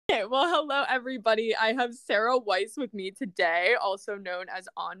Okay, well, hello everybody. I have Sarah Weiss with me today, also known as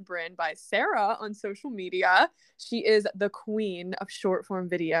On Brand by Sarah on social media. She is the queen of short form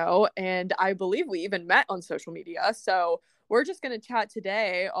video, and I believe we even met on social media. So we're just going to chat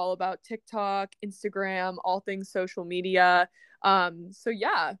today all about TikTok, Instagram, all things social media. So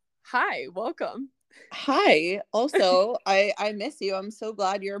yeah, hi, welcome. Hi. Also, I miss you. I'm so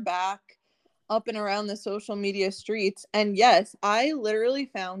glad you're back up and around the social media streets. And yes, I literally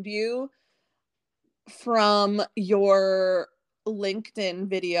found you from your LinkedIn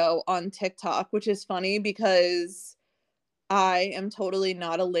video on TikTok, which is funny because I am totally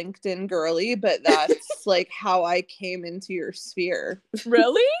not a LinkedIn girly, but that's like how I came into your sphere.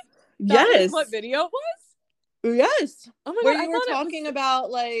 Really? That was Yes. what video it was? Yes. Oh my Where God, I you were thought it talking was.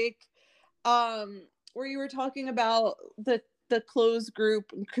 about um where you were talking about the closed group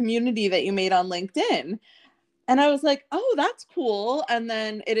community that you made on LinkedIn. And I was like, "Oh, that's cool." And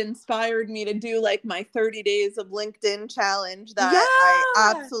then it inspired me to do like my 30 days of LinkedIn challenge that I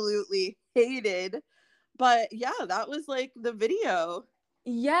Yeah. absolutely hated. But yeah, that was like the video.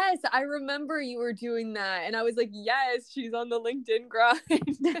 Yes, I remember you were doing that. And I was like, yes, she's on the LinkedIn grind.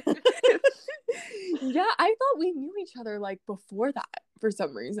 Yeah, I thought we knew each other like before that for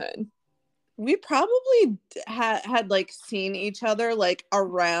some reason. We probably had like seen each other like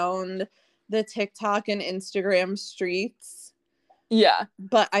around the TikTok and Instagram streets. Yeah.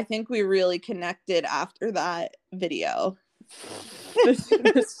 But I think we really connected after that video.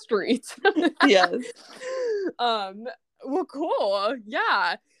 The streets. Yes. um, well, cool.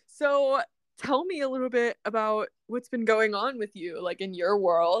 Yeah. So tell me a little bit about what's been going on with you, like in your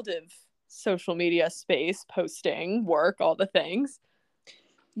world of social media space, posting, work, all the things.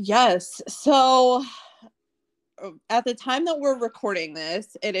 Yes. So at the time that we're recording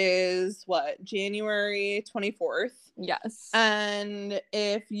this, it is what, January 24th. Yes. And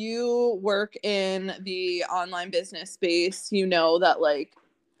if you work in the online business space, you know that like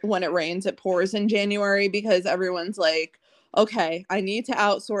when it rains, it pours in January because everyone's like, okay, I need to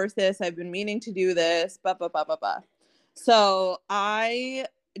outsource this. I've been meaning to do this, blah, blah, blah, blah, blah. So I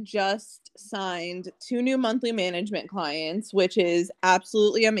just signed 2 new monthly management clients, which is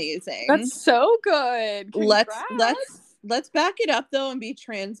absolutely amazing. That's so good. Let's let's Congrats. let's back it up though and be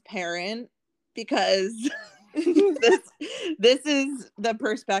transparent because this is the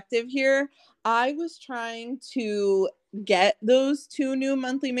perspective here. I was trying to get those 2 new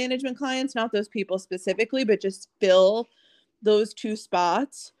monthly management clients, not those people specifically, but just fill those 2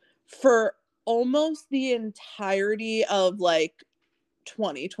 spots for almost the entirety of like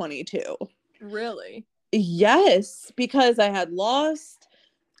 2022. Really? Yes, because I had lost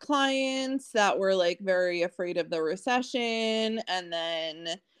clients that were like very afraid of the recession, and then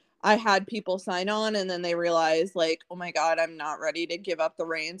I had people sign on and then they realized like, oh my God, I'm not ready to give up the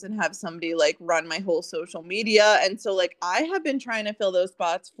reins and have somebody like run my whole social media. And so like I have been trying to fill those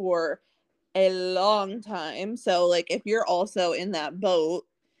spots for a long time. So like if you're also in that boat,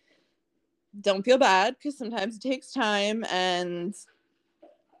 don't feel bad because sometimes it takes time. And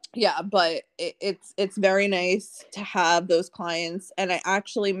yeah, but it's very nice to have those clients. And I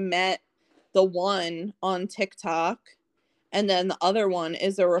actually met the one on TikTok, and then the other one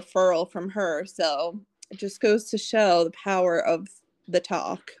is a referral from her. So it just goes to show the power of the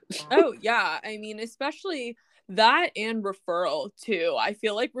talk. Oh, yeah. I mean, especially that and referral too. I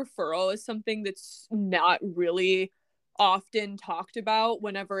feel like referral is something that's not really often talked about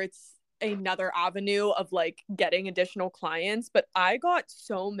whenever it's another avenue of like getting additional clients. But I got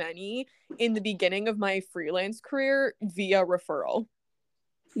so many in the beginning of my freelance career via referral.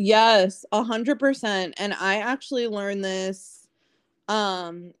 Yes, 100%. And I actually learned this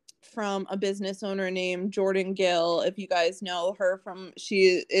from a business owner named Jordan Gill. If you guys know her, from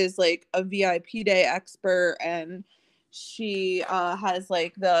she is like a VIP day expert, and she has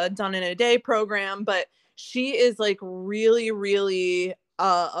like the done in a day program, but she is like really really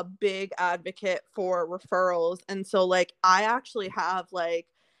a big advocate for referrals. And so like I actually have like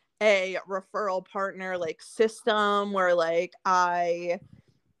a referral partner like system where like I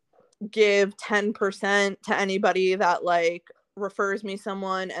give 10% to anybody that like refers me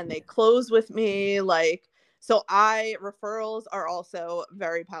someone and they close with me. Like, so referrals are also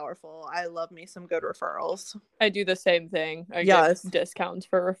very powerful. I love me some good referrals. I do the same thing. I give Yes. discounts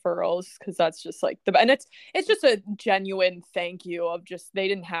for referrals because that's just like and it's just a genuine thank you of just they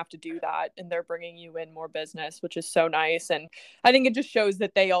didn't have to do that and they're bringing you in more business, which is so nice. And I think it just shows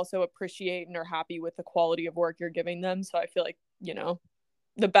that they also appreciate and are happy with the quality of work you're giving them. So I feel like,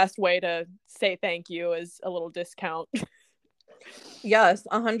 the best way to say thank you is a little discount. Yes,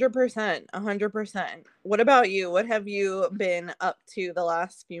 100%. 100%. What about you? What have you been up to the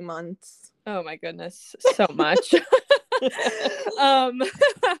last few months? Oh my goodness, so much. um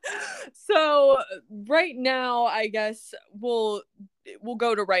so right now, I guess we'll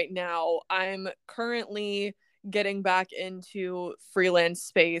go to right now. I'm currently getting back into freelance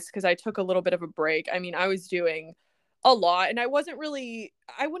space because I took a little bit of a break. I mean, I was doing a lot and I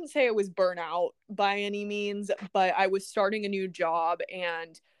wouldn't say I was burnout by any means, but I was starting a new job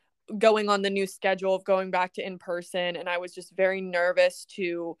and going on the new schedule of going back to in person, and I was just very nervous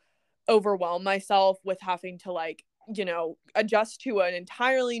to overwhelm myself with having to adjust to an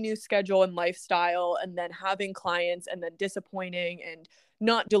entirely new schedule and lifestyle, and then having clients and then disappointing and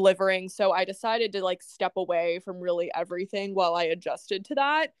not delivering. So I decided to step away from really everything while I adjusted to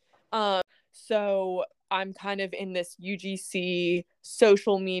that. So I'm kind of in this UGC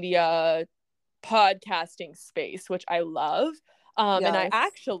social media podcasting space, which I love. And I Yes.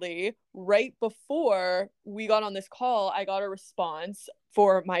 actually, right before we got on this call, I got a response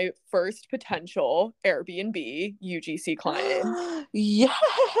for my first potential Airbnb UGC client. Yes.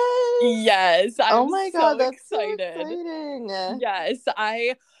 Yes, Oh I'm my God, so that's so excited. exciting. Yes,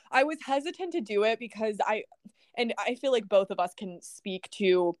 I was hesitant to do it because I feel like both of us can speak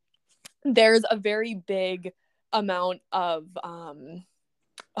to, there's a very big amount of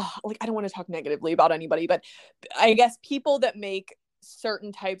I don't want to talk negatively about anybody, but I guess people that make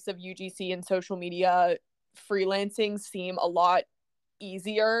certain types of UGC and social media freelancing seem a lot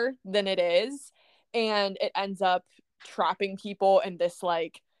easier than it is. And it ends up trapping people in this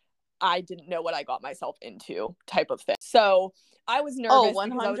I didn't know what I got myself into type of thing. So I was Oh, nervous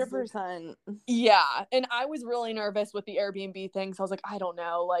because I was 100%. yeah. And I was really nervous with the Airbnb thing. So I was like, I don't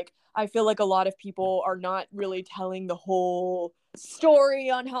know. I feel like a lot of people are not really telling the whole story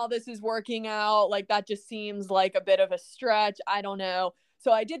on how this is working out. Like, that just seems like a bit of a stretch. I don't know.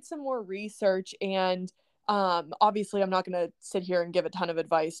 So I did some more research, and obviously I'm not going to sit here and give a ton of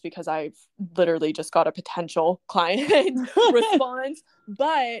advice because I've literally just got a potential client response,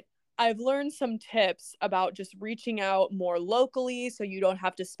 but I've learned some tips about just reaching out more locally so you don't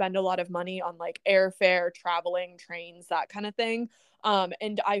have to spend a lot of money on airfare, traveling, trains, that kind of thing.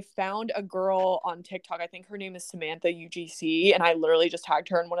 And I found a girl on TikTok. I think her name is Samantha UGC. And I literally just tagged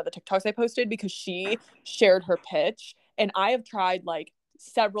her in one of the TikToks I posted because she shared her pitch. And I have tried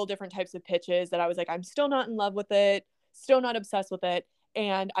several different types of pitches that I was like, I'm still not in love with it, still not obsessed with it.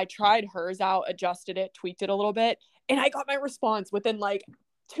 And I tried hers out, adjusted it, tweaked it a little bit. And I got my response within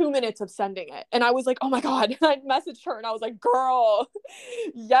 2 minutes of sending it. And I was like, oh my God. And I messaged her and I was like, girl,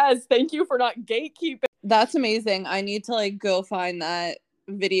 yes, thank you for not gatekeeping. That's amazing. I need to go find that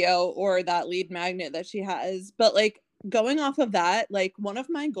video or that lead magnet that she has. But going off of that, one of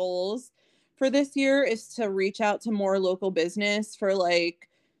my goals for this year is to reach out to more local business for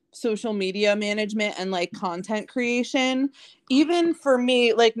social media management and content creation. Even for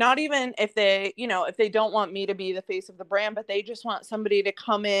me, not even if they, if they don't want me to be the face of the brand, but they just want somebody to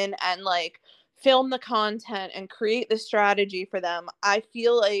come in and film the content and create the strategy for them. I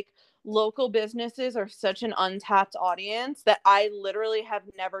feel like local businesses are such an untapped audience that I literally have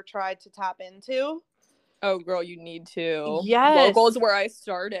never tried to tap into. Oh, girl, you need to. Yes. Local is where I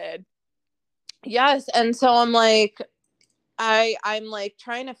started. Yes. And so I'm I'm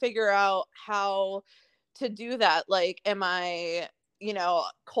trying to figure out how to do that. Am I,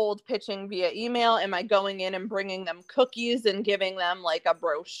 cold pitching via email? Am I going in and bringing them cookies and giving them a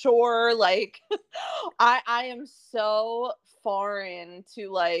brochure? I am so foreign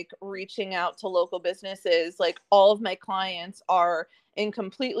to reaching out to local businesses. All of my clients are in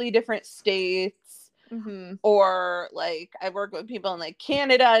completely different states. Mm-hmm. Or I work with people in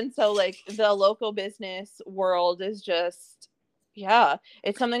Canada, and so the local business world is just, yeah,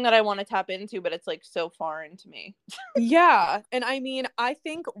 it's something that I want to tap into, but it's so foreign to me. Yeah. And I mean, I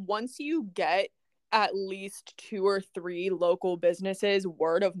think once you get at least 2 or 3 local businesses,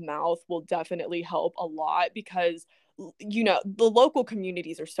 word of mouth will definitely help a lot because the local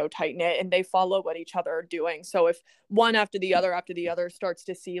communities are so tight knit and they follow what each other are doing. So if one after the other starts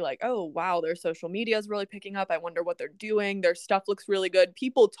to see oh wow, their social media is really picking up, I wonder what they're doing, their stuff looks really good,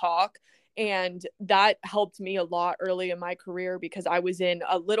 people talk. And that helped me a lot early in my career because I was in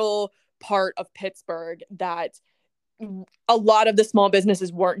a little part of Pittsburgh that a lot of the small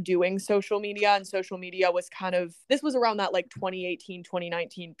businesses weren't doing social media, and social media was this was around that 2018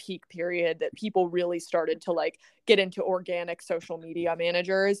 2019 peak period that people really started to get into organic social media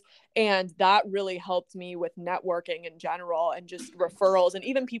managers, and that really helped me with networking in general and just referrals. And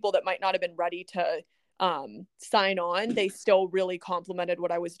even people that might not have been ready to sign on, they still really complimented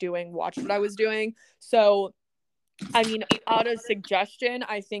what I was doing, watched what I was doing. So I mean, out of suggestion,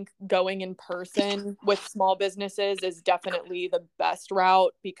 I think going in person with small businesses is definitely the best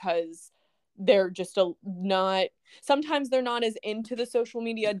route because they're just not, sometimes they're not as into the social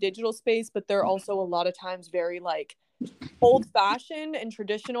media digital space, but they're also a lot of times very like old fashioned and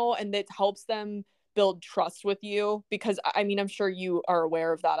traditional, and it helps them build trust with you because I mean, I'm sure you are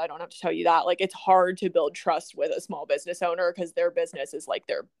aware of that. I don't have to tell you that. Like, it's hard to build trust with a small business owner because their business is like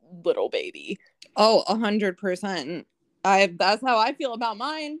their little baby. Oh, 100%. That's how I feel about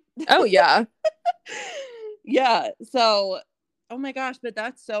mine. Oh yeah. Yeah. So, oh my gosh, but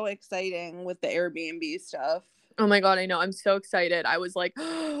that's so exciting with the Airbnb stuff. Oh my God, I know. I'm so excited. I was like,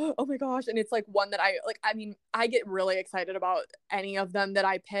 oh my gosh. And it's like one that I like, I mean, I get really excited about any of them that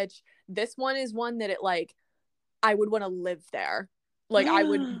I pitch. This one is one that it like, I would want to live there. Like, I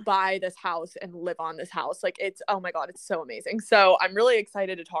would buy this house and live on this house. Like, it's, oh my God, it's so amazing. So I'm really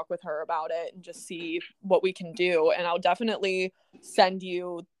excited to talk with her about it and just see what we can do. And I'll definitely send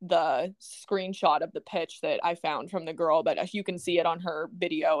you the screenshot of the pitch that I found from the girl, but you can see it on her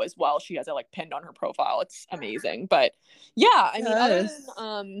video as well. She has it like pinned on her profile. It's amazing. But yeah, I mean, other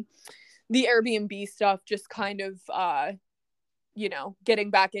than the Airbnb stuff, just kind of you know,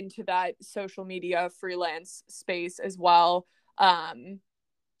 getting back into that social media freelance space as well. And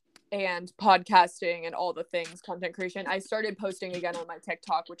podcasting and all the things, content creation. I started posting again on my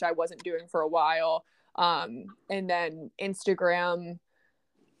TikTok, which I wasn't doing for a while. And then Instagram,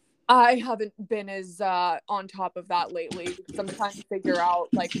 I haven't been as on top of that lately because I'm trying to figure out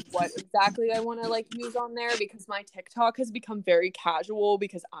like what exactly I want to like use on there because my TikTok has become very casual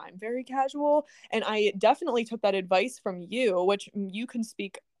because I'm very casual. And I definitely took that advice from you, which you can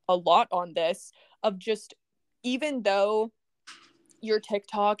speak a lot on this, of just, even though your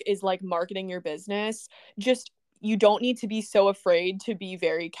TikTok is like marketing your business, just, you don't need to be so afraid to be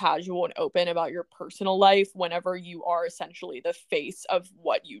very casual and open about your personal life whenever you are essentially the face of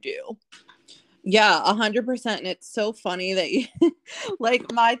what you do. Yeah, 100%. And it's so funny that you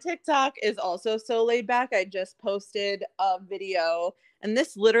like, my TikTok is also so laid back. I just posted a video, and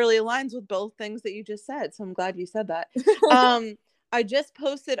this literally aligns with both things that you just said. So I'm glad you said that. I just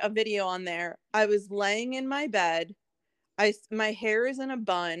posted a video on there. I was laying in my bed. My hair is in a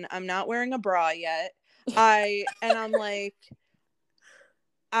bun. I'm not wearing a bra yet. I'm like,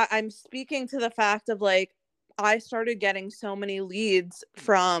 I'm speaking to the fact of like, I started getting so many leads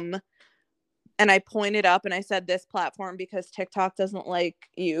from, and I pointed up and I said this platform because TikTok doesn't like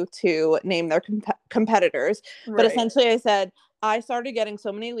you to name their competitors. Right. But essentially I said, I started getting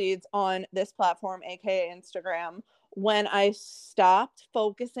so many leads on this platform, aka Instagram, when I stopped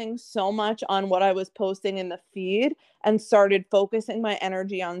focusing so much on what I was posting in the feed and started focusing my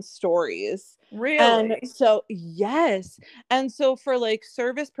energy on stories. Really? And so, yes. And so for like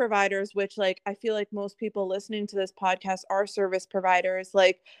service providers, which like I feel like most people listening to this podcast are service providers,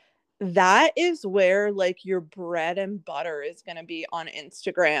 like that is where like your bread and butter is going to be on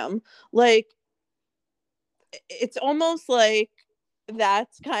Instagram. Like, it's almost like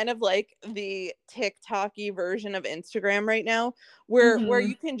that's kind of like the TikTok-y version of Instagram right now, where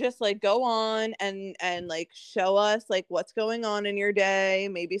you can just like go on and like show us like what's going on in your day.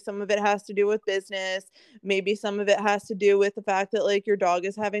 Maybe some of it has to do with business, maybe some of it has to do with the fact that like your dog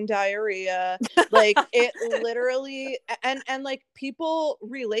is having diarrhea. Like, it literally, and like people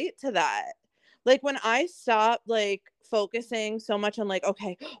relate to that. Like, when I stopped like focusing so much on like,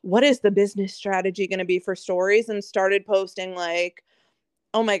 okay, what is the business strategy going to be for stories, and started posting like,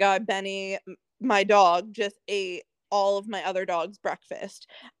 oh my God, Benny, my dog, just ate all of my other dog's breakfast.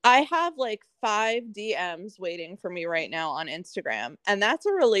 I have like 5 DMs waiting for me right now on Instagram. And that's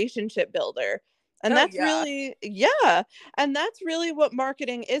a relationship builder. And that's really, yeah. And that's really what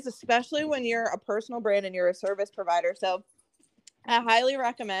marketing is, especially when you're a personal brand and you're a service provider. So I highly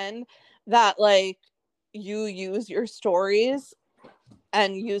recommend that like you use your stories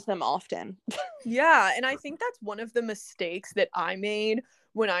and use them often. Yeah, and I think that's one of the mistakes that I made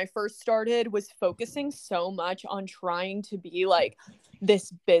when I first started, was focusing so much on trying to be like this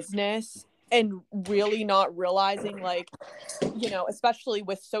business and really not realizing, like, you know, especially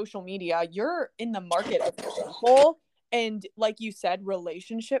with social media, you're in the market of people and, like you said,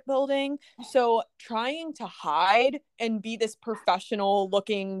 relationship building. So trying to hide and be this professional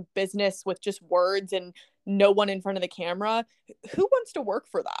looking business with just words and no one in front of the camera, who wants to work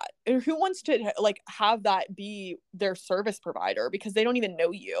for that? Or who wants to like have that be their service provider, because they don't even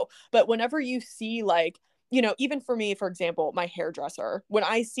know you. But whenever you see, like, you know, even for me, for example, my hairdresser, when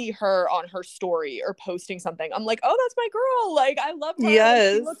I see her on her story or posting something, I'm like, oh, that's my girl. Like, I love her.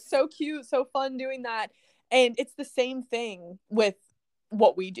 Yes. Like, she looks so cute, so fun doing that. And it's the same thing with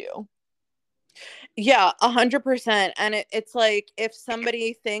what we do. Yeah, 100%. And it's like if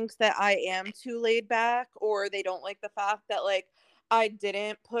somebody thinks that I am too laid back, or they don't like the fact that like I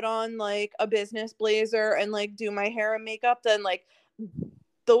didn't put on like a business blazer and like do my hair and makeup, then like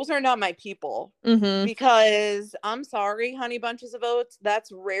those are not my people. Mm-hmm. Because I'm sorry, honey bunches of oats,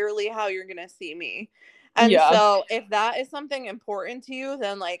 that's rarely how you're gonna see me. And Yeah. so if that is something important to you,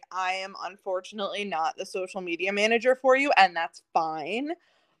 then like I am unfortunately not the social media manager for you, and that's fine.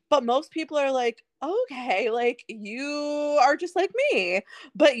 But most people are like, okay, like you are just like me,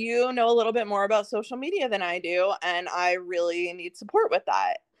 but you know a little bit more about social media than I do, and I really need support with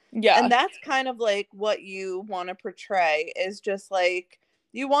that. Yeah. And that's kind of like what you want to portray, is just like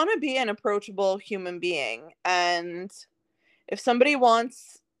you want to be an approachable human being. And if somebody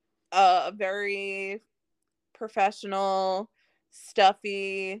wants a very professional,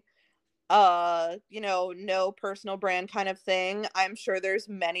 stuffy, no personal brand kind of thing, I'm sure there's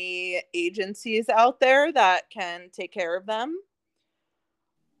many agencies out there that can take care of them.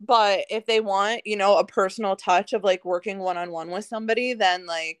 But if they want, a personal touch of like working one-on-one with somebody, then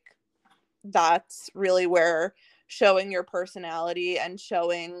like that's really where showing your personality and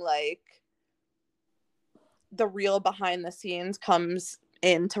showing like the real behind the scenes comes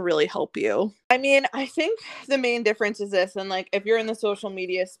in to really help you. I mean, I think the main difference is this, and like if you're in the social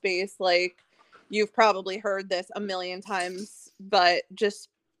media space, like you've probably heard this a million times, but just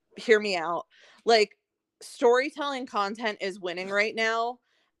hear me out. Like storytelling content is winning right now,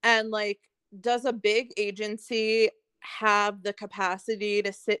 and like does a big agency have the capacity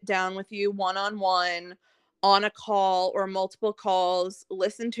to sit down with you one-on-one on a call or multiple calls,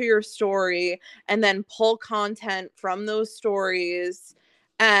 listen to your story, and then pull content from those stories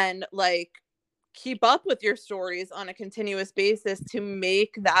and like keep up with your stories on a continuous basis to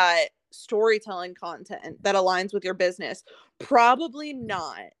make that storytelling content that aligns with your business? Probably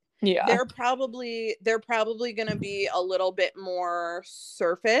not. Yeah. They're probably going to be a little bit more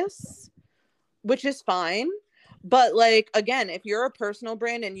surface, which is fine. But like again, if you're a personal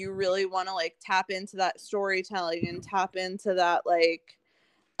brand and you really want to like tap into that storytelling and tap into that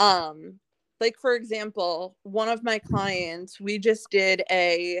um like for example, one of my clients, we just did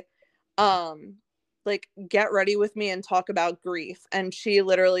a um like get ready with me and talk about grief, and she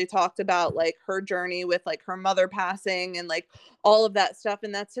literally talked about like her journey with like her mother passing and like all of that stuff.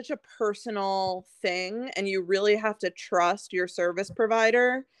 And that's such a personal thing, and you really have to trust your service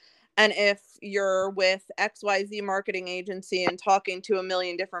provider. And if you're with XYZ marketing agency and talking to a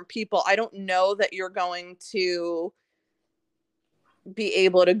million different people, I don't know that you're going to be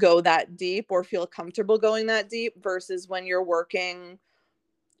able to go that deep or feel comfortable going that deep versus when you're working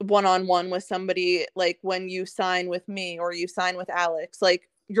one-on-one with somebody. Like when you sign with me or you sign with Alex, like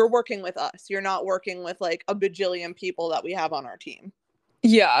you're working with us. You're not working with like a bajillion people that we have on our team.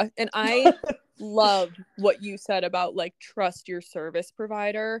 Yeah. And I love what you said about like trust your service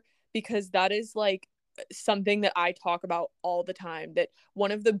provider, because that is like something that I talk about all the time, that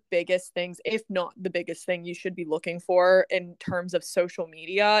one of the biggest things, if not the biggest thing, you should be looking for in terms of social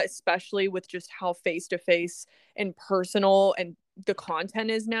media, especially with just how face to face and personal and the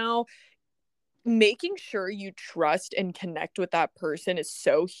content is now. Making sure you trust and connect with that person is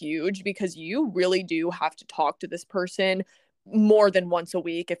so huge, because you really do have to talk to this person more than once a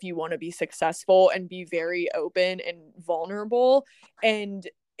week if you want to be successful and be very open and vulnerable. And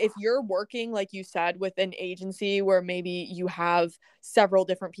if you're working, like you said, with an agency where maybe you have several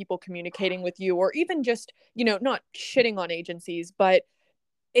different people communicating with you, or even just, not shitting on agencies, but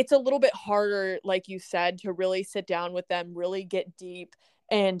it's a little bit harder, like you said, to really sit down with them, really get deep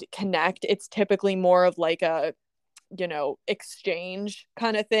and connect. It's typically more of like a, exchange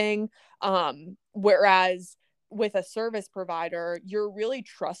kind of thing. Whereas with a service provider, you're really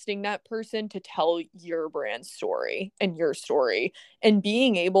trusting that person to tell your brand story and your story, and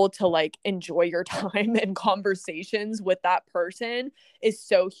being able to like enjoy your time and conversations with that person is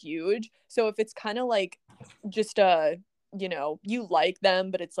so huge. So if it's kind of like just you like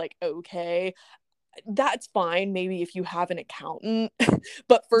them, but it's like, okay, that's fine. Maybe if you have an accountant,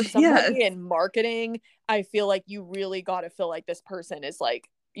 but for Yes. somebody in marketing, I feel like you really got to feel like this person is like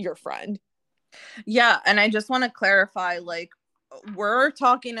your friend. Yeah, and I just want to clarify, like we're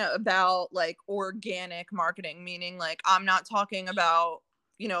talking about like organic marketing, meaning like I'm not talking about,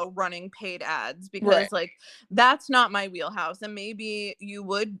 running paid ads, Right. because like that's not my wheelhouse. And maybe you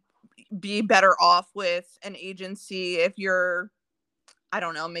would be better off with an agency if you're, I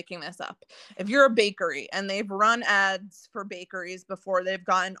don't know, making this up. If you're a bakery and they've run ads for bakeries before, they've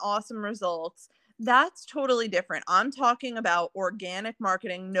gotten awesome results, that's totally different. I'm talking about organic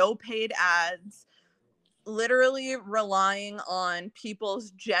marketing, no paid ads, literally relying on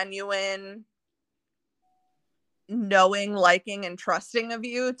people's genuine knowing, liking, and trusting of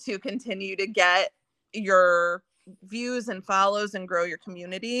you to continue to get your views and follows and grow your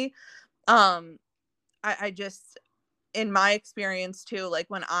community. I just, in my experience too, like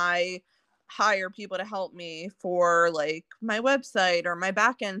when I hire people to help me for like my website or my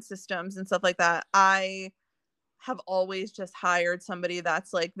back end systems and stuff like that, I have always just hired somebody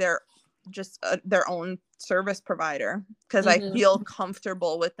that's like their own service provider, because I feel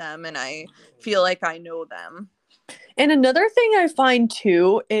comfortable with them and I feel like I know them. And another thing I find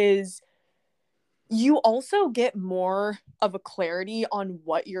too is you also get more of a clarity on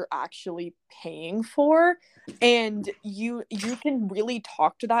what you're actually paying for, and you can really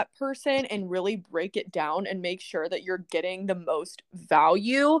talk to that person and really break it down and make sure that you're getting the most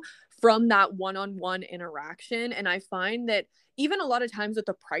value from that one-on-one interaction. And I find that even a lot of times with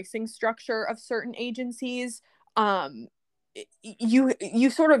the pricing structure of certain agencies, you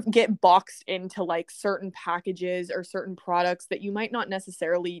sort of get boxed into like certain packages or certain products that you might not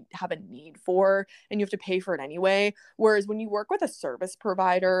necessarily have a need for, and you have to pay for it anyway. Whereas when you work with a service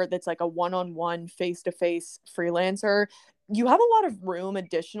provider that's like a one-on-one face-to-face freelancer, you have a lot of room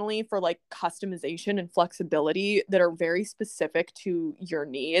additionally for like customization and flexibility that are very specific to your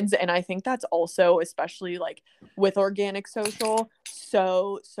needs. And I think that's also, especially like with organic social,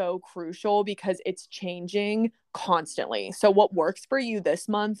 so crucial, because it's changing constantly. So what works for you this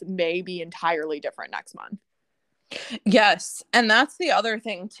month may be entirely different next month. Yes. And that's the other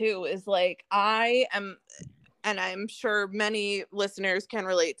thing too, is like I am, and I'm sure many listeners can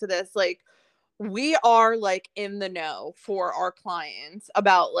relate to this, like we are like in the know for our clients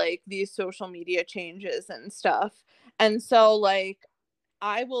about like these social media changes and stuff. And so like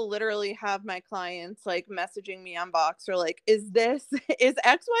I will literally have my clients like messaging me on Box or like, is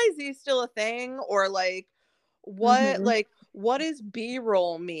XYZ still a thing? Or like, what does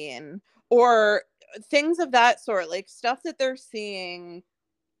B-roll mean? Or things of that sort, like stuff that they're seeing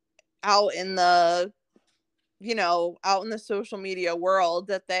out in the, out in the social media world,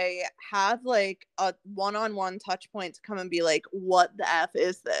 that they have like a one-on-one touch point to come and be like, what the F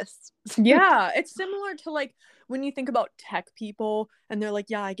is this? Yeah, it's similar to like when you think about tech people and they're like,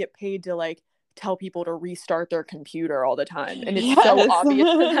 yeah, I get paid to like tell people to restart their computer all the time. And it's so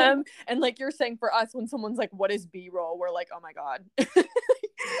obvious to them. And like you're saying, for us, when someone's like, what is B-roll? We're like, oh my God.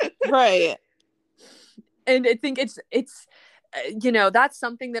 Right. And I think it's that's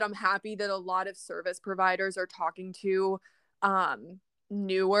something that I'm happy that a lot of service providers are talking to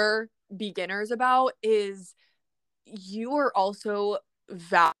newer beginners about, is you are also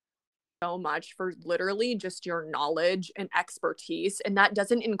valued so much for literally just your knowledge and expertise. And that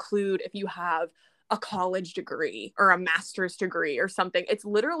doesn't include if you have a college degree or a master's degree or something. It's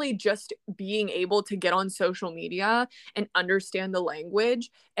literally just being able to get on social media and understand the language.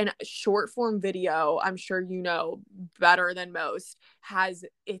 And short form video, I'm sure you know better than most, has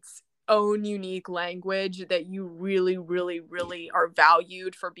its own unique language that you really, really, really are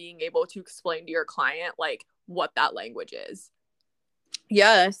valued for being able to explain to your client like what that language is.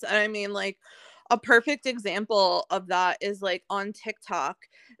 Yes. I mean, like a perfect example of that is like on TikTok,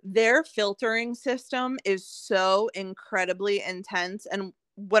 their filtering system is so incredibly intense. And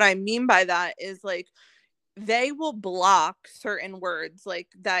what I mean by that is like they will block certain words like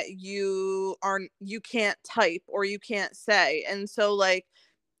that you can't type or you can't say. And so like,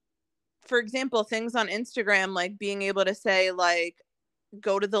 for example, things on Instagram, like being able to say like,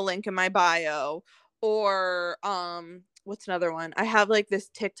 go to the link in my bio, or what's another one? I have like this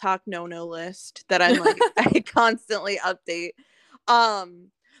TikTok no list that I'm like I constantly update.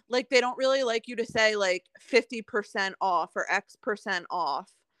 Like they don't really like you to say like 50% off or X%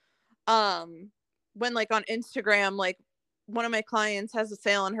 off. When like on Instagram, like one of my clients has a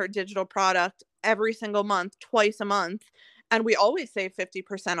sale on her digital product every single month, twice a month, and we always say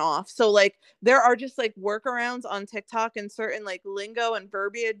 50% off. So like there are just like workarounds on TikTok and certain like lingo and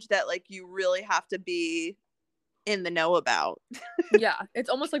verbiage that like you really have to be in the know about. Yeah, it's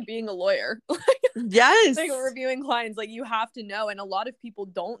almost like being a lawyer. Yes. Like reviewing clients, like you have to know. And a lot of people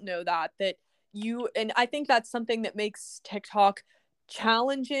don't know that and I think that's something that makes TikTok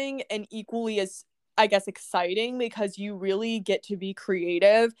challenging and equally as, I guess, exciting, because you really get to be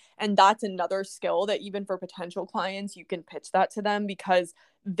creative. And that's another skill that even for potential clients, you can pitch that to them, because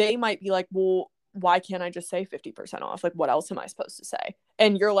they might be like, well, why can't I just say 50% off? Like, what else am I supposed to say?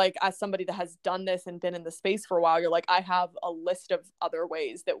 And you're like, as somebody that has done this and been in the space for a while, you're like, I have a list of other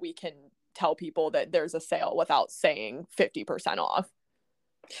ways that we can tell people that there's a sale without saying 50% off.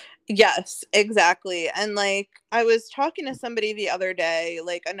 Yes, exactly. And like I was talking to somebody the other day,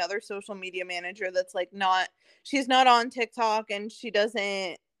 like another social media manager that's like she's not on TikTok, and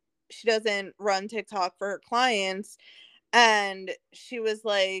run TikTok for her clients. And she was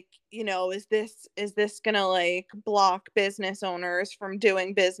like, you know, is this gonna like block business owners from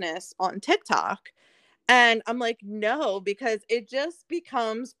doing business on TikTok? And I'm like, no, because it just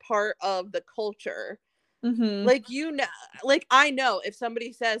becomes part of the culture. Mm-hmm. Like, you know, like I know if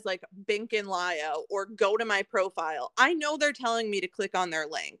somebody says like Bink and Lio or go to my profile, I know they're telling me to click on their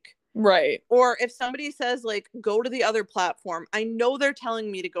link. Right. Or if somebody says like go to the other platform, I know they're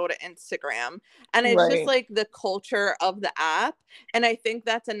telling me to go to Instagram. And it's just Right. like the culture of the app. And I think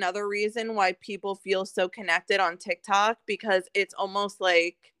that's another reason why people feel so connected on TikTok, because it's almost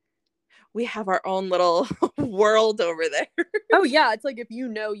like we have our own little world over there. Oh yeah, it's like if you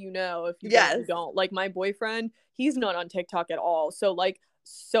know, you know. If you don't, you Yes. don't. Like my boyfriend, he's not on TikTok at all. So like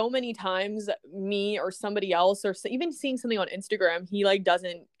so many times me or somebody else or even seeing something on Instagram, he like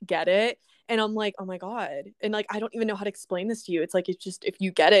doesn't get it. And I'm like, "Oh my God." And like I don't even know how to explain this to you. It's like it's just if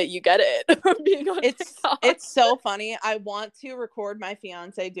you get it, you get it from being on TikTok. It's so funny. I want to record my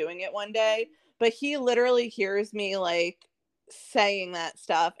fiance doing it one day, but he literally hears me like saying that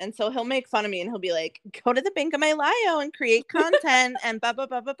stuff, and so he'll make fun of me and he'll be like, go to the Bink of my Lio and create content and blah blah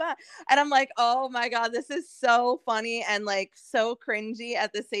blah blah blah. And I'm like, oh my God, this is so funny and like so cringy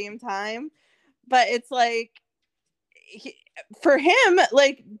at the same time. But it's like he, for him,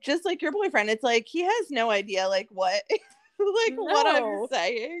 like just like your boyfriend, it's like he has no idea like what like what I'm No.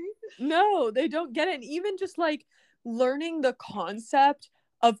 saying. No, they don't get it. And even just like learning the concept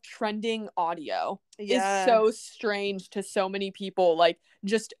of trending audio is Yeah. so strange to so many people. Like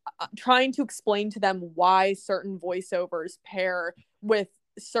just trying to explain to them why certain voiceovers pair with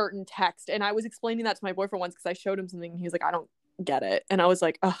certain text. And I was explaining that to my boyfriend once because I showed him something and he was like, I don't get it. And I was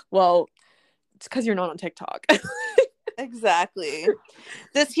like, oh, well, it's because you're not on TikTok. Exactly.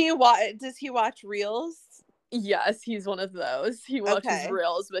 Does he watch Reels? Yes, he's one of those. He watches Okay.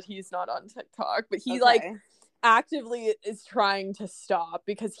 Reels, but he's not on TikTok. But he like Okay. actively is trying to stop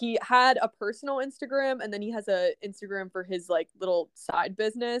because he had a personal Instagram and then he has a Instagram for his like little side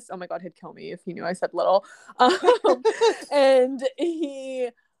business. Oh my God, he'd kill me if he knew I said little. And he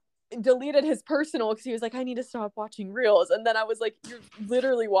deleted his personal because he was like, I need to stop watching Reels. And then I was like, you're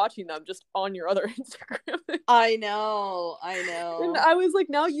literally watching them just on your other Instagram. I know. And I was like,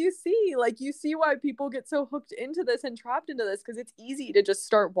 now you see why people get so hooked into this and trapped into this, because it's easy to just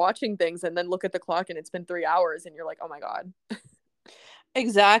start watching things and then look at the clock and it's been 3 hours and you're like, oh my God.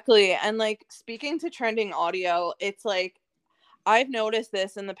 Exactly. And like speaking to trending audio, it's like I've noticed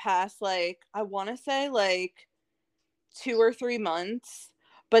this in the past, like I want to say like 2 or 3 months,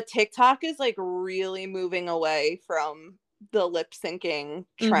 but TikTok is like really moving away from the lip syncing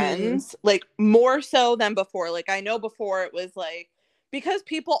Mm-hmm. trends, like more so than before. Like I know before it was like, because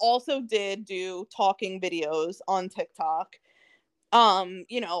people also did do talking videos on TikTok.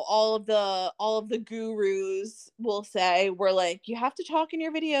 You know, all of the gurus will say we're like, you have to talk in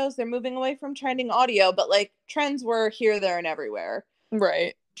your videos, they're moving away from trending audio, but like trends were here, there, and everywhere.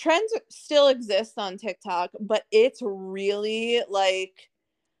 Right. Trends still exist on TikTok, but it's really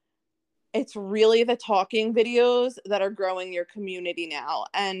the talking videos that are growing your community now.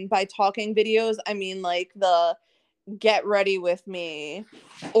 And by talking videos, I mean like the get ready with me,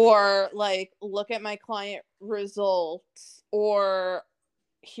 or like look at my client results, or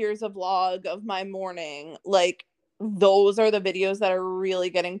here's a vlog of my morning. Like those are the videos that are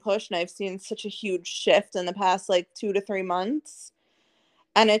really getting pushed. And I've seen such a huge shift in the past like 2 to 3 months.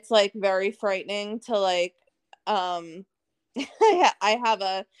 And it's like very frightening to like I have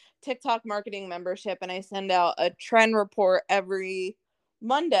a TikTok marketing membership and I send out a trend report every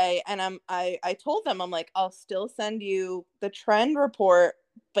Monday, and I told them, I'm like, I'll still send you the trend report,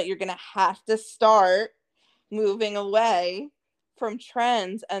 but you're gonna have to start moving away from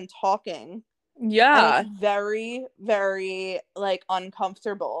trends and talking. And it's Yeah. very, very like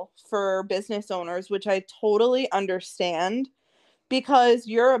uncomfortable for business owners, which I totally understand, because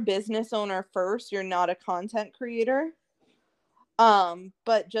you're a business owner first, you're not a content creator.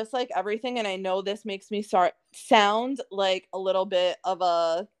 But just like everything, and I know this makes me sound like a little bit of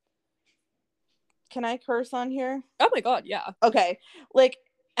a, can I curse on here? Oh my God. Yeah. Okay. Like,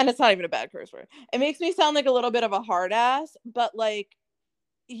 and it's not even a bad curse word. It makes me sound like a little bit of a hard ass, but like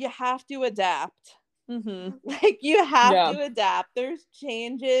you have to adapt. Mm-hmm. Like you have Yeah. to adapt. There's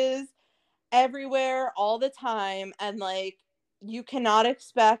changes everywhere all the time, and like you cannot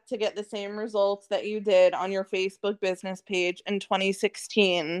expect to get the same results that you did on your Facebook business page in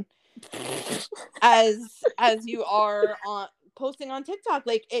 2016 as you are on posting on TikTok.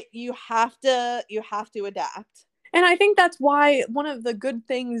 Like it, you have to adapt. And I think that's why one of the good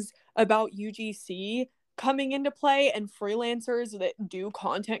things about UGC coming into play, and freelancers that do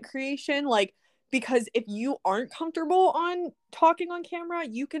content creation. Like, because if you aren't comfortable on talking on camera,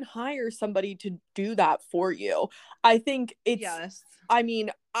 you can hire somebody to do that for you. I think Yes. I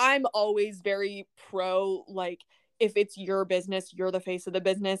mean, I'm always very pro, like, if it's your business, you're the face of the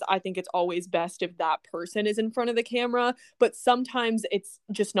business. I think it's always best if that person is in front of the camera. But sometimes it's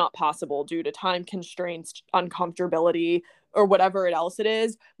just not possible due to time constraints, uncomfortability, or whatever else it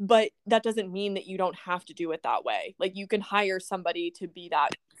is. But that doesn't mean that you don't have to do it that way. Like, you can hire somebody to be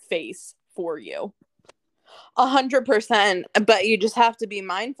that face for you. 100%. But you just have to be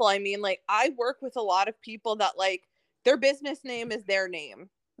mindful. I mean, like, I work with a lot of people that, like, their business name is their name.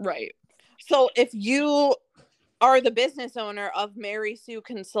 Right. So if you are the business owner of Mary Sue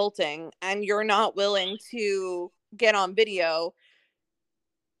Consulting and you're not willing to get on video,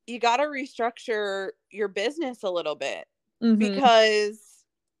 you got to restructure your business a little bit, because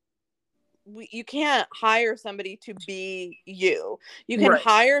you can't hire somebody to be you. You can Right.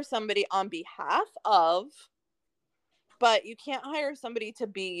 hire somebody on behalf of, but you can't hire somebody to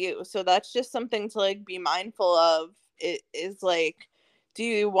be you. So that's just something to, like, be mindful of. It is like, do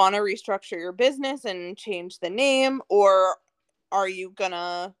you want to restructure your business and change the name, or are you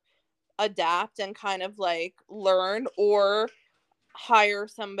gonna adapt and kind of, like, learn, or hire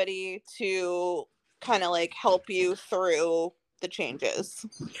somebody to kind of, like, help you through the changes?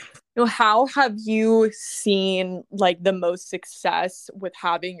 How have you seen, like, the most success with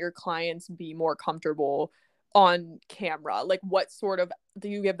having your clients be more comfortable on camera? Like, what sort of, do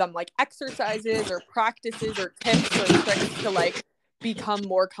you give them, like, exercises or practices or tips or tricks to, like, become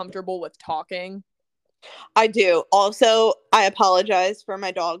more comfortable with talking? I do. Also, I apologize for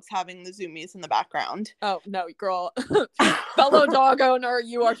my dogs having the zoomies in the background. Oh, no, girl. Fellow dog owner,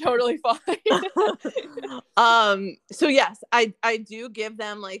 you are totally fine. So yes, I do give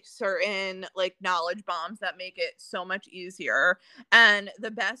them, like, certain, like, knowledge bombs that make it so much easier. And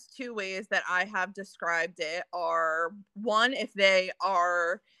the best two ways that I have described it are, one, if they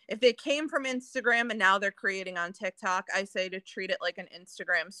came from Instagram and now they're creating on TikTok, I say to treat it like an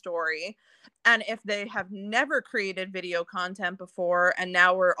Instagram story. And if they have never created video content before and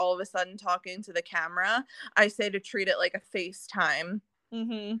now we're all of a sudden talking to the camera, I say to treat it like a FaceTime.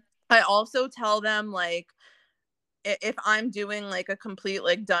 I also tell them, like, if I'm doing, like, a complete,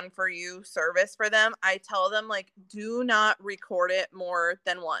 like, done for you service for them, I tell them, like, do not record it more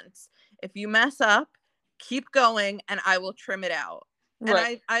than once. If you mess up, keep going and I will trim it out. And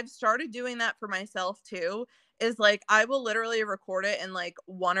Right. I've started doing that for myself too. Is, like, I will literally record it in, like,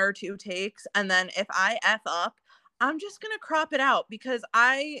 one or two takes, and then if I F up, I'm just gonna crop it out, because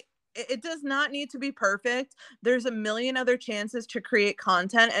it does not need to be perfect. There's a million other chances to create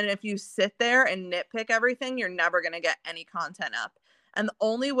content, and if you sit there and nitpick everything, you're never going to get any content up. And the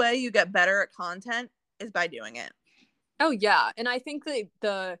only way you get better at content is by doing it. Oh yeah, and I think that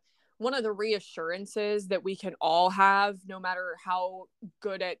the one of the reassurances that we can all have, no matter how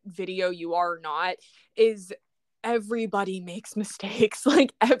good at video you are or not, is everybody makes mistakes.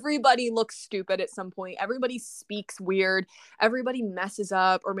 Like, everybody looks stupid at some point. Everybody speaks weird. Everybody messes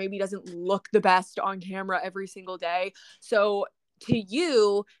up or maybe doesn't look the best on camera every single day. So to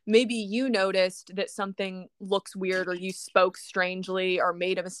you, maybe you noticed that something looks weird, or you spoke strangely, or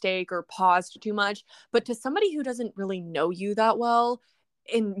made a mistake, or paused too much. But to somebody who doesn't really know you that well,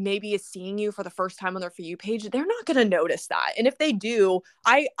 and maybe is seeing you for the first time on their For You page, they're not going to notice that. And if they do,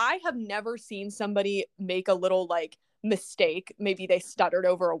 I have never seen somebody make a little, like, mistake. Maybe they stuttered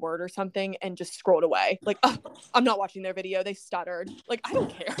over a word or something and just scrolled away. Like, oh, I'm not watching their video. They stuttered. Like, I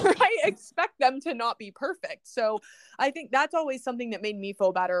don't care. I expect them to not be perfect. So I think that's always something that made me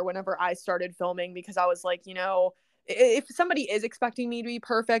feel better whenever I started filming, because I was like, if somebody is expecting me to be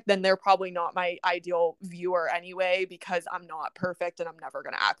perfect, then they're probably not my ideal viewer anyway, because I'm not perfect and I'm never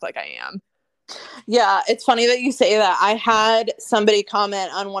going to act like I am. Yeah, it's funny that you say that. I had somebody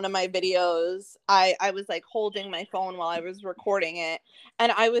comment on one of my videos. I was, like, holding my phone while I was recording it,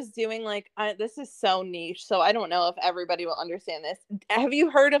 and I was doing, like, this is so niche, so I don't know if everybody will understand this. Have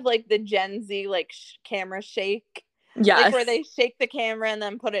you heard of, like, the Gen Z, like, camera shake? Like, Yes. where they shake the camera and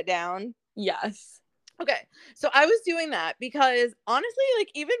then put it down? Yes. Okay, so I was doing that because, honestly, like,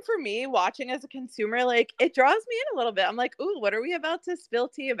 even for me watching as a consumer, like, it draws me in a little bit. I'm like, ooh, what are we about to spill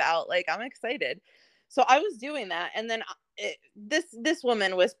tea about? Like, I'm excited. So I was doing that, and then this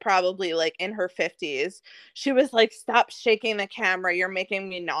woman was probably, like, in her 50s. She was like, stop shaking the camera. You're making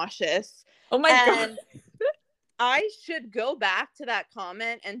me nauseous. Oh my And God. I should go back to that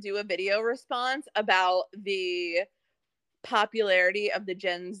comment and do a video response about the popularity of the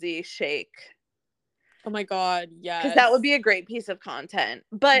Gen Z shake. Oh my God. Because Yes. that would be a great piece of content.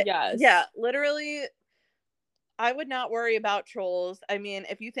 But Yes. yeah, literally, I would not worry about trolls. I mean,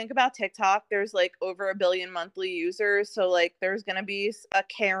 if you think about TikTok, there's like over 1 billion monthly users. So like there's going to be a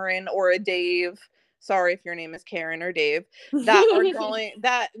Karen or a Dave. Sorry if your name is Karen or Dave that are going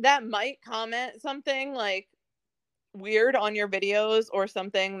that might comment something like weird on your videos or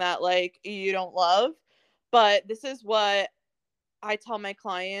something that like you don't love. But this is what I tell my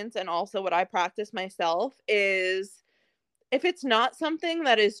clients, and also what I practice myself, is if it's not something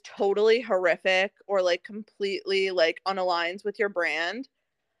that is totally horrific or like completely like unaligns with your brand,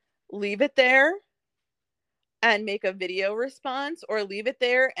 leave it there and make a video response, or leave it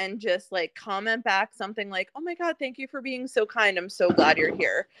there and just like comment back something like, "Oh my God, thank you for being so kind. I'm so glad you're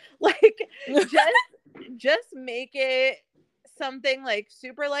here." Like just make it something like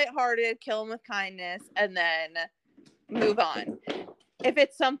super lighthearted, kill them with kindness, and then move on. If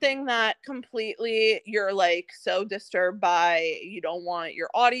it's something that completely you're like so disturbed by, you don't want your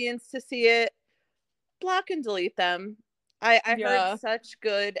audience to see it, block and delete them. I heard such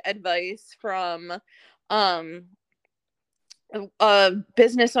good advice from um a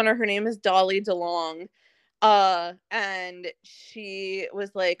business owner. Her name is Dolly DeLong. And she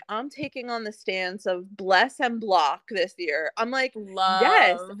was like, I'm taking on the stance of bless and block this year. I'm like,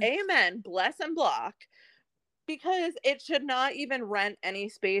 yes, amen, bless and block. Because it should not even rent any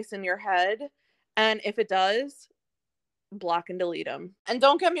space in your head. And if it does, block and delete them. And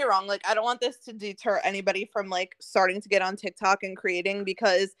don't get me wrong, like, I don't want this to deter anybody from like starting to get on TikTok and creating,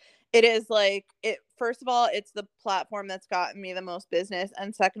 because it is like, it, first of all, it's the platform that's gotten me the most business,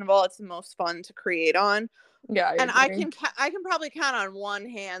 and second of all, it's the most fun to create on. Yeah, and I can probably count on one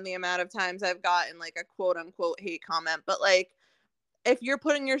hand the amount of times I've gotten like a quote unquote hate comment. But like, if you're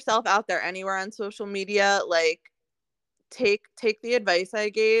putting yourself out there anywhere on social media, like, take the advice I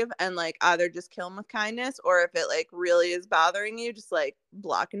gave and like either just kill them with kindness, or if it like really is bothering you, just like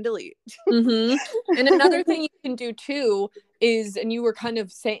block and delete. And another thing you can do too is, and you were kind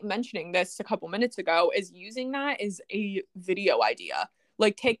of mentioning this a couple minutes ago, is using that as a video idea.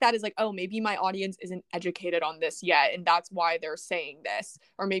 Like, take that as like, oh, maybe my audience isn't educated on this yet, and that's why they're saying this.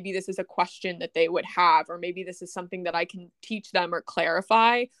 Or maybe this is a question that they would have, or maybe this is something that I can teach them or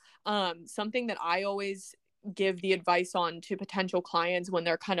clarify. Something that I always give the advice on to potential clients when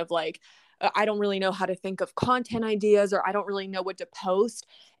they're kind of like, I don't really know how to think of content ideas, or I don't really know what to post,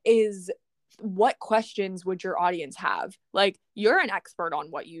 is what questions would your audience have? Like, you're an expert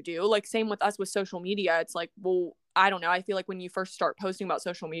on what you do. Like, same with us with social media. It's like, well, I don't know. I feel like when you first start posting about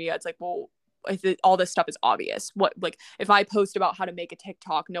social media, it's like, well, all this stuff is obvious. What, like, if I post about how to make a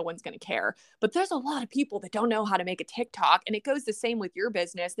TikTok, no one's going to care. But there's a lot of people that don't know how to make a TikTok. And it goes the same with your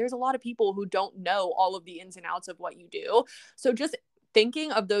business. There's a lot of people who don't know all of the ins and outs of what you do. So just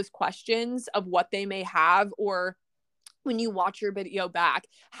thinking of those questions of what they may have, or when you watch your video back,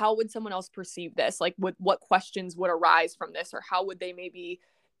 how would someone else perceive this? Like, what questions would arise from this? Or how would they maybe,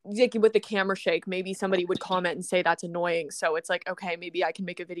 like with the camera shake, maybe somebody would comment and say that's annoying. So it's like, okay, maybe I can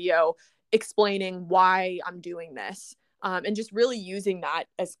make a video explaining why I'm doing this. And just really using that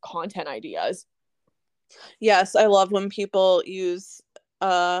as content ideas. Yes, I love when people use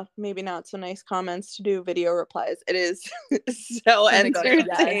maybe not so nice comments to do video replies. It is so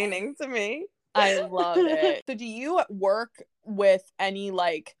entertaining to me. I love it. So do you work with any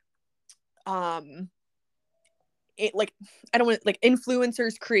like like, I don't want, like,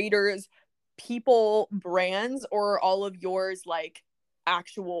 influencers, creators, people, brands, or all of yours like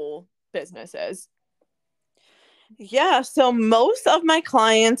actual businesses? Yeah, so most of my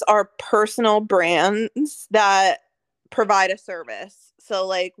clients are personal brands that provide a service. So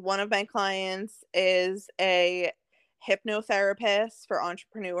like, one of my clients is a hypnotherapist for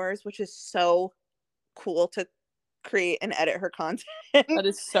entrepreneurs, which is so cool to create and edit her content. That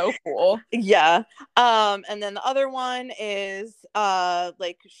is so cool. Yeah. And then the other one is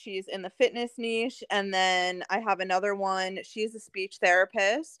like, she's in the fitness niche. And then I have another one, she's a speech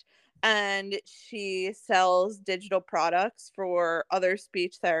therapist, and she sells digital products for other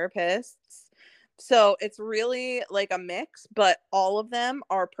speech therapists. So it's really like a mix, but all of them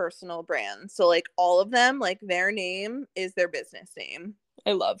are personal brands. So like, all of them, like, their name is their business name.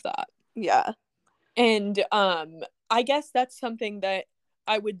 I love that. Yeah. And I guess that's something that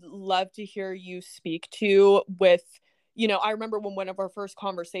I would love to hear you speak to with, you know, I remember when one of our first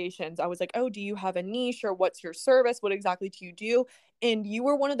conversations, I was like, oh, do you have a niche, or what's your service? What exactly do you do? And you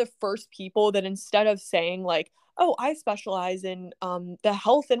were one of the first people that, instead of saying like, oh, I specialize in the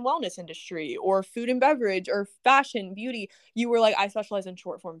health and wellness industry, or food and beverage, or fashion, beauty, you were like, I specialize in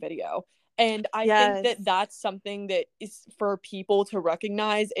short form video. And I think that that's something that is for people to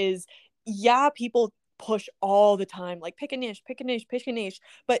recognize is, yeah, people push all the time, like pick a niche, pick a niche, pick a niche.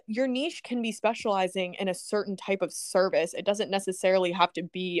 But your niche can be specializing in a certain type of service. It doesn't necessarily have to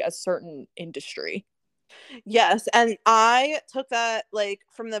be a certain industry. Yes, and I took that like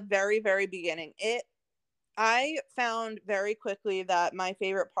from the very, very beginning. I found very quickly that my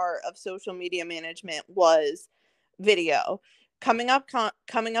favorite part of social media management was video. Coming up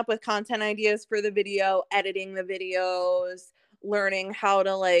with content ideas for the video, editing the videos, learning how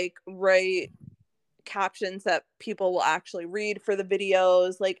to like write captions that people will actually read for the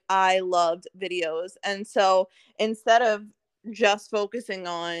videos. Like I loved videos. And so instead of just focusing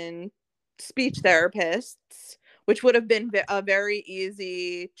on speech therapists, which would have been a very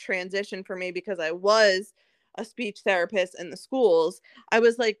easy transition for me because I was a speech therapist in the schools, I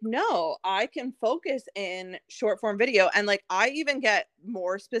was like, no, I can focus in short form video. And like, I even get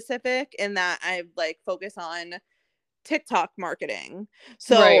more specific in that I like focus on TikTok marketing.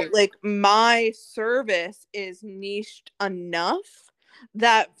 So Right. like my service is niched enough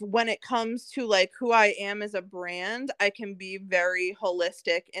that when it comes to like who I am as a brand, I can be very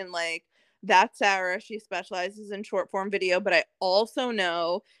holistic in like that's Sarah. She specializes in short form video, but I also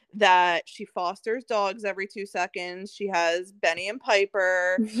know that she fosters dogs every 2 seconds. She has Benny and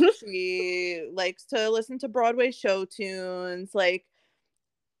Piper. She likes to listen to Broadway show tunes. Like,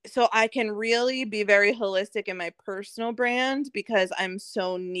 so I can really be very holistic in my personal brand because I'm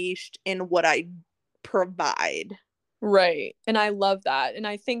so niched in what I provide. Right. And I love that. And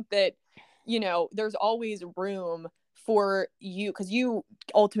I think that, there's always room for you because you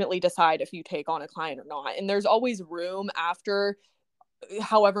ultimately decide if you take on a client or not. And there's always room after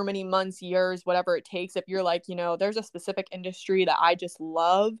however many months, years, whatever it takes. If you're like, there's a specific industry that I just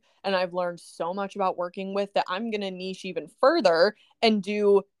love and I've learned so much about working with that I'm going to niche even further and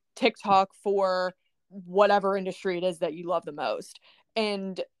do TikTok for whatever industry it is that you love the most.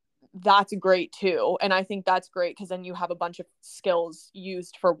 And that's great too. And I think that's great because then you have a bunch of skills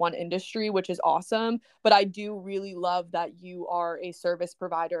used for one industry, which is awesome. But I do really love that you are a service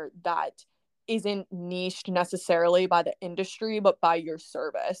provider that isn't niched necessarily by the industry, but by your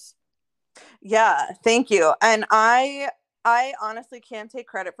service. Yeah, thank you. And I honestly can't take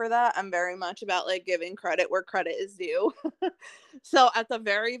credit for that. I'm very much about like giving credit where credit is due. So at the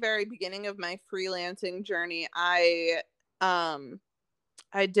very, very beginning of my freelancing journey,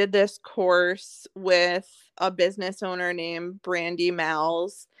 I did this course with a business owner named Brandy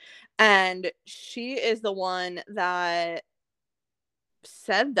Mals, and she is the one that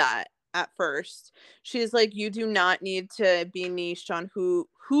said that at first. She's like, you do not need to be niched on who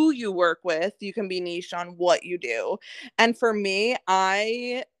you work with. You can be niched on what you do. And for me,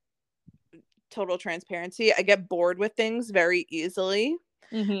 I total transparency, I get bored with things very easily.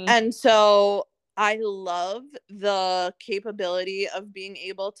 Mm-hmm. And so I love the capability of being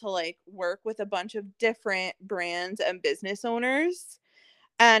able to like work with a bunch of different brands and business owners.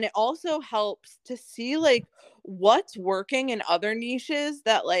 And it also helps to see like what's working in other niches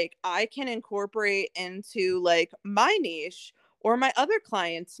that like I can incorporate into like my niche or my other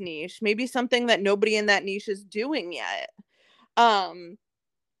client's niche, maybe something that nobody in that niche is doing yet. Um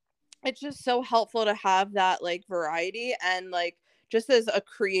it's just so helpful to have that like variety and like just as a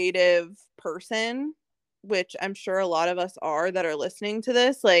creative person, which I'm sure a lot of us are that are listening to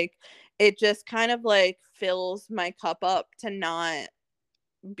this, like it just kind of like fills my cup up to not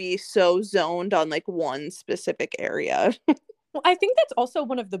be so zoned on like one specific area. Well, I think that's also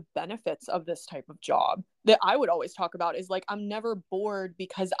one of the benefits of this type of job that I would always talk about is like I'm never bored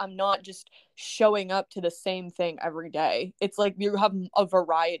because I'm not just showing up to the same thing every day. It's like you have a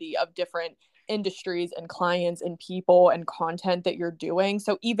variety of different industries and clients and people and content that you're doing.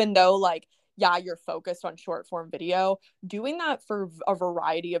 So even though like yeah, you're focused on short form video, doing that for a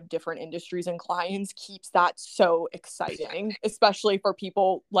variety of different industries and clients keeps that so exciting, especially for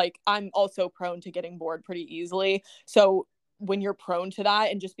people like I'm also prone to getting bored pretty easily. So when you're prone to that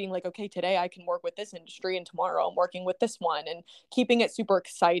and just being like, okay, today I can work with this industry and tomorrow I'm working with this one and keeping it super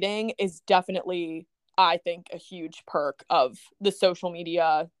exciting is definitely, I think, a huge perk of the social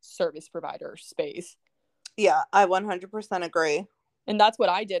media service provider space. Yeah, I 100% agree. And that's what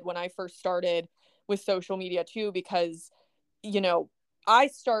I did when I first started with social media too, because, you know, I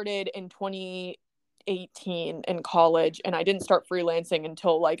started in 2018 in college and I didn't start freelancing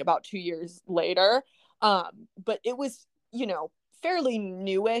until like about 2 years later. But it was, fairly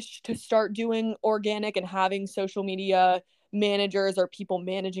newish to start doing organic and having social media managers or people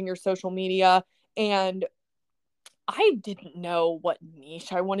managing your social media. And I didn't know what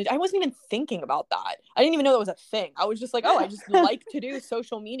niche I wanted. I wasn't even thinking about that. I didn't even know that was a thing. I was just like, oh, I just like to do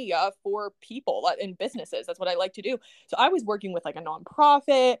social media for people and businesses. That's what I like to do. So I was working with like a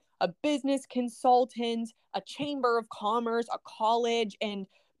nonprofit, a business consultant, a chamber of commerce, a college. And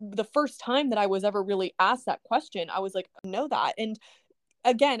the first time that I was ever really asked that question, I was like, I know that. And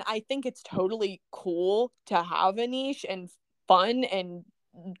again, I think it's totally cool to have a niche and fun and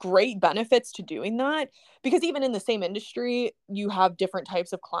great benefits to doing that, because even in the same industry you have different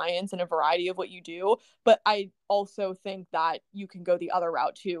types of clients and a variety of what you do. But I also think that you can go the other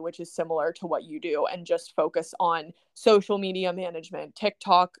route too, which is similar to what you do, and just focus on social media management,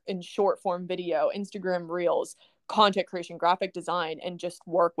 TikTok and short form video, Instagram reels, content creation, graphic design, and just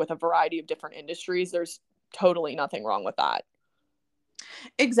work with a variety of different industries. There's totally nothing wrong with that.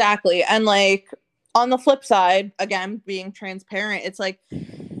 Exactly. And like on the flip side, again, being transparent, it's like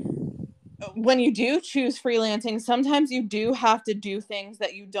when you do choose freelancing, sometimes you do have to do things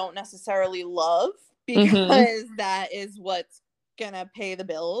that you don't necessarily love because that is what's gonna pay the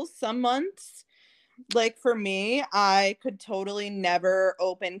bills some months. Like for me, I could totally never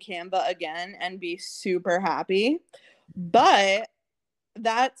open Canva again and be super happy. But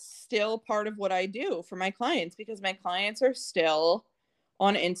that's still part of what I do for my clients, because my clients are still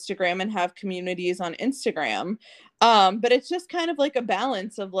on Instagram and have communities on Instagram. But it's just kind of like a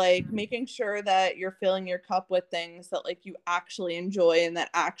balance of like making sure that you're filling your cup with things that like you actually enjoy and that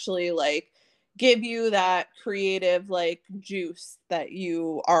actually like give you that creative like juice that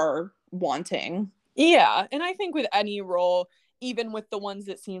you are wanting. Yeah, and I think with any role, even with the ones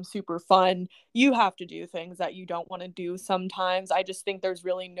that seem super fun, you have to do things that you don't want to do sometimes. I just think there's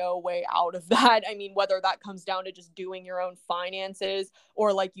really no way out of that. I mean, whether that comes down to just doing your own finances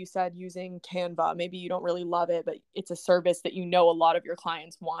or, like you said, using Canva. Maybe you don't really love it, but it's a service that you know a lot of your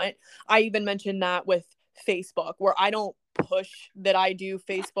clients want. I even mentioned that with Facebook, where I don't push that I do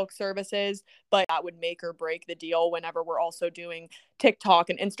Facebook services, but that would make or break the deal whenever we're also doing TikTok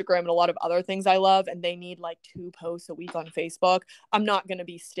and Instagram and a lot of other things I love, and they need like 2 posts a week on Facebook. I'm not going to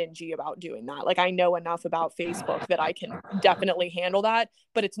be stingy about doing that. Like, I know enough about Facebook that I can definitely handle that,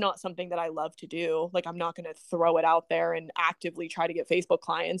 but it's not something that I love to do. Like, I'm not going to throw it out there and actively try to get Facebook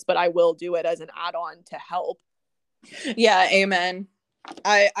clients, but I will do it as an add-on to help. Yeah, amen.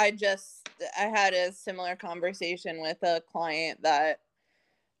 I had a similar conversation with a client that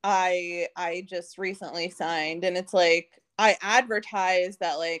I just recently signed, and it's like I advertise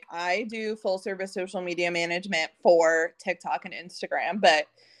that like I do full service social media management for TikTok and Instagram, but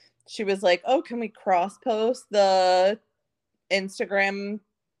she was like, "Oh, can we cross post the Instagram,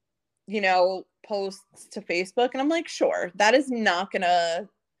 posts to Facebook?" And I'm like, "Sure." That is not gonna,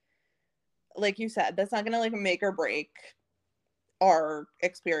 like you said, that's not gonna like make or break our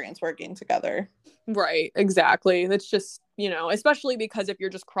experience working together. Right, exactly. That's just, especially because if you're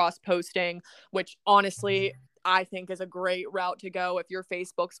just cross posting, which honestly I think is a great route to go. If your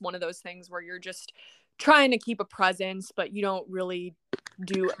Facebook's one of those things where you're just trying to keep a presence, but you don't really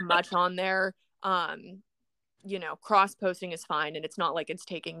do much on there, cross posting is fine. And it's not like it's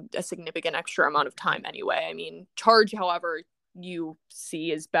taking a significant extra amount of time anyway. I mean, charge however you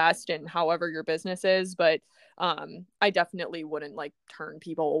see is best and however your business is. But I definitely wouldn't like turn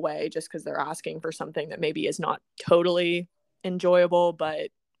people away just because they're asking for something that maybe is not totally enjoyable, but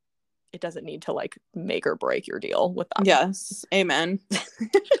it doesn't need to like make or break your deal with them. Yes. Amen.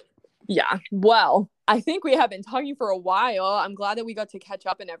 Yeah. Well, I think we have been talking for a while. I'm glad that we got to catch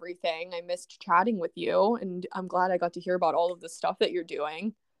up and everything. I missed chatting with you, and I'm glad I got to hear about all of the stuff that you're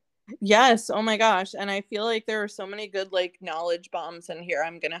doing. Yes. Oh my gosh. And I feel like there are so many good like knowledge bombs in here.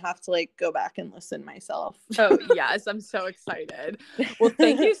 I'm going to have to like go back and listen myself. Oh, yes. I'm so excited. Well,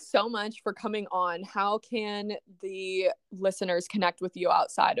 thank you so much for coming on. How can the listeners connect with you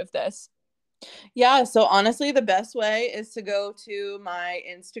outside of this? Yeah, so honestly, the best way is to go to my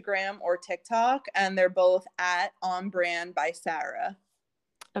Instagram or TikTok, and they're both at On Brand by Sarah.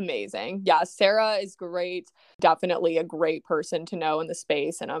 Amazing. Yeah, Sarah is great. Definitely a great person to know in the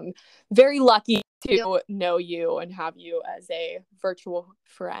space. And I'm very lucky to know you and have you as a virtual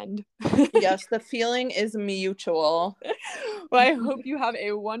friend. Yes, the feeling is mutual. Well, I hope you have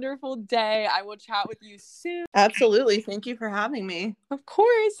a wonderful day. I will chat with you soon. Absolutely. Thank you for having me. Of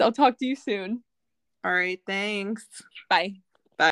course. I'll talk to you soon. All right. Thanks. Bye.